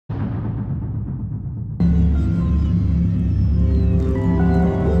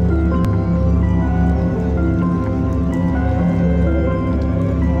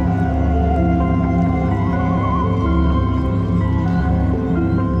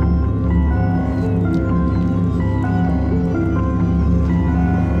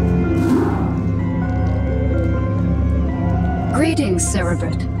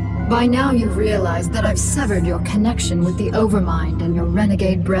Cerebrate. By now you've realized that I've severed your connection with the Overmind and your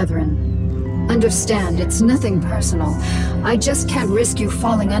renegade brethren. Understand, it's nothing personal. I just can't risk you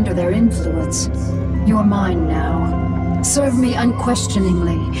falling under their influence. You're mine now. Serve me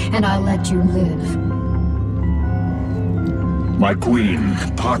unquestioningly, and I'll let you live. My queen,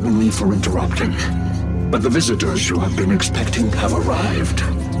 pardon me for interrupting, but the visitors you have been expecting have arrived.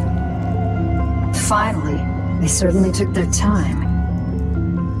 Finally. They certainly took their time.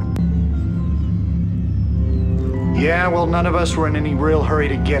 Yeah, well, none of us were in any real hurry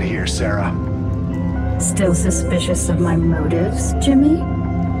to get here, Sarah. Still suspicious of my motives, Jimmy?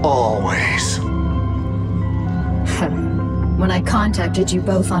 Always. When I contacted you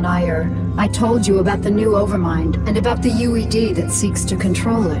both on Ire, I told you about the new Overmind and about the UED that seeks to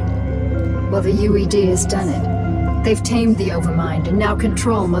control it. Well, the UED has done it. They've tamed the Overmind and now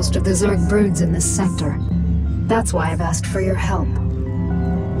control most of the Zerg broods in this sector. That's why I've asked for your help.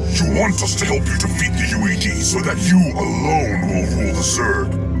 You want us to help you defeat the UED so that you alone will rule the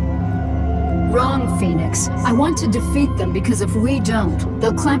Zerg? Wrong, Phoenix. I want to defeat them because if we don't,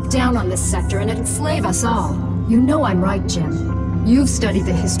 they'll clamp down on this sector and enslave us all. You know I'm right, Jim. You've studied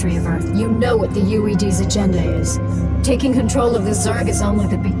the history of Earth. You know what the UED's agenda is. Taking control of the Zerg is only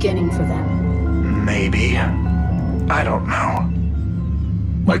the beginning for them. Maybe. I don't know.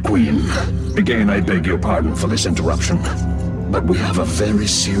 My queen, again I beg your pardon for this interruption, but we have a very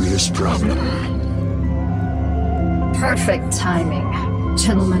serious problem. Perfect timing.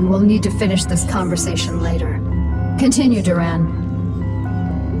 Gentlemen, we'll need to finish this conversation later. Continue, Duran.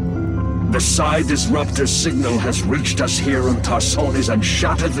 The Psi Disruptor signal has reached us here on Tarsonis and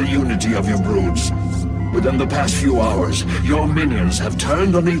shattered the unity of your broods. Within the past few hours, your minions have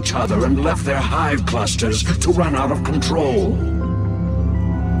turned on each other and left their hive clusters to run out of control.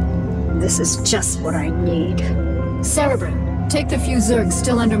 This is just what I need. Cerebrate, take the few Zergs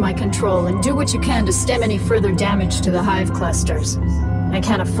still under my control and do what you can to stem any further damage to the hive clusters. I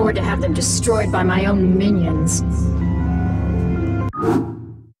can't afford to have them destroyed by my own minions.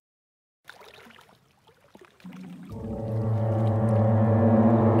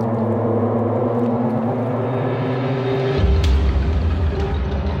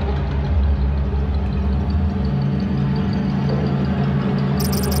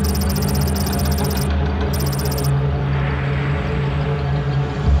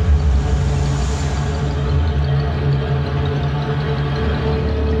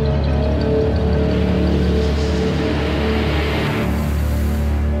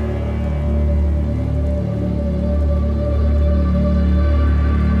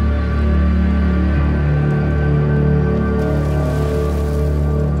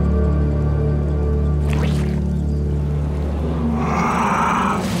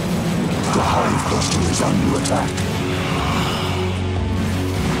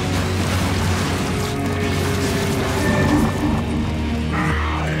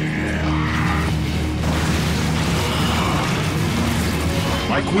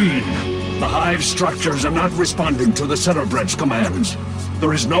 Queen, the hive structures are not responding to the Cerebrate's commands.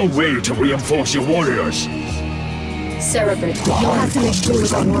 There is no way to reinforce your warriors. Cerebrate, you'll have to make do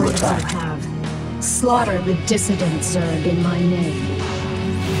with the warriors I have. Slaughter the dissident Zerg in my name.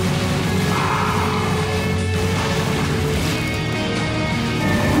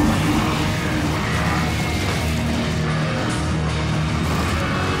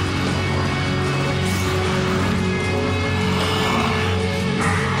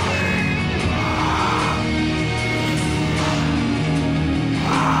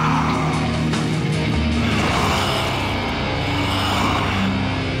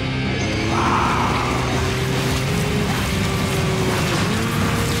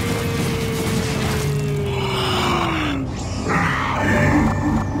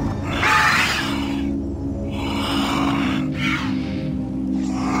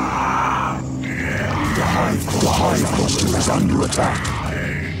 Under attack.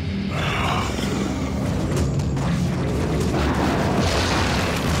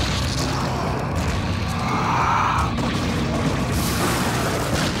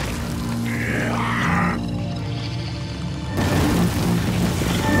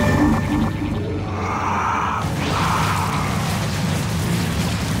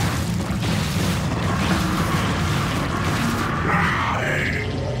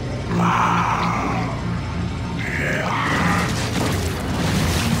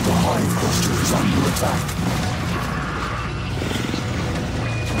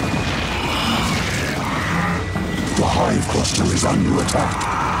 The hive cluster is under attack.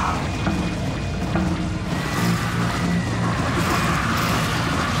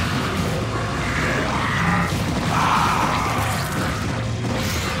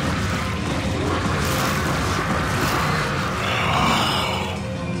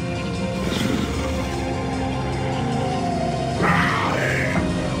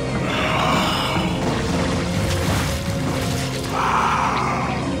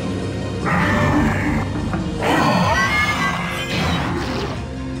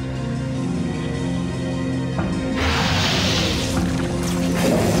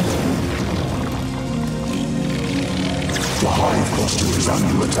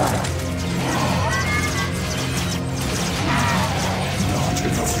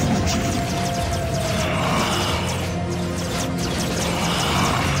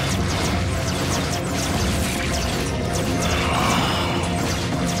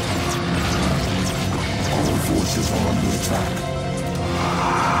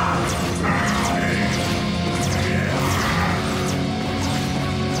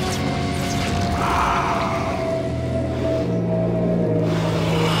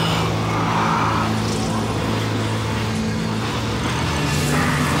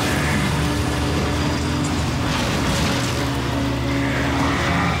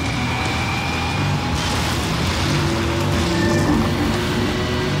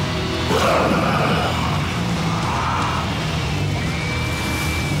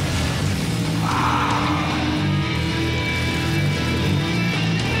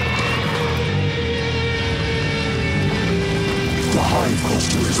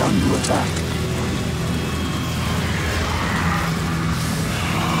 under attack.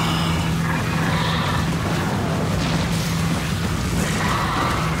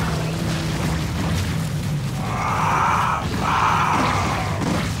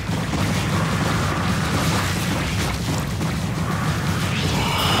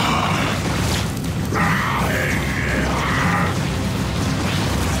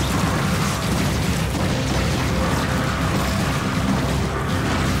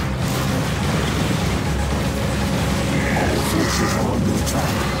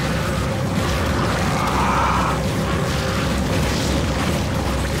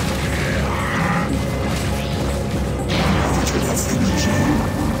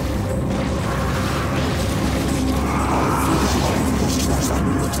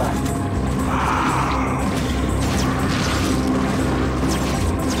 Attack.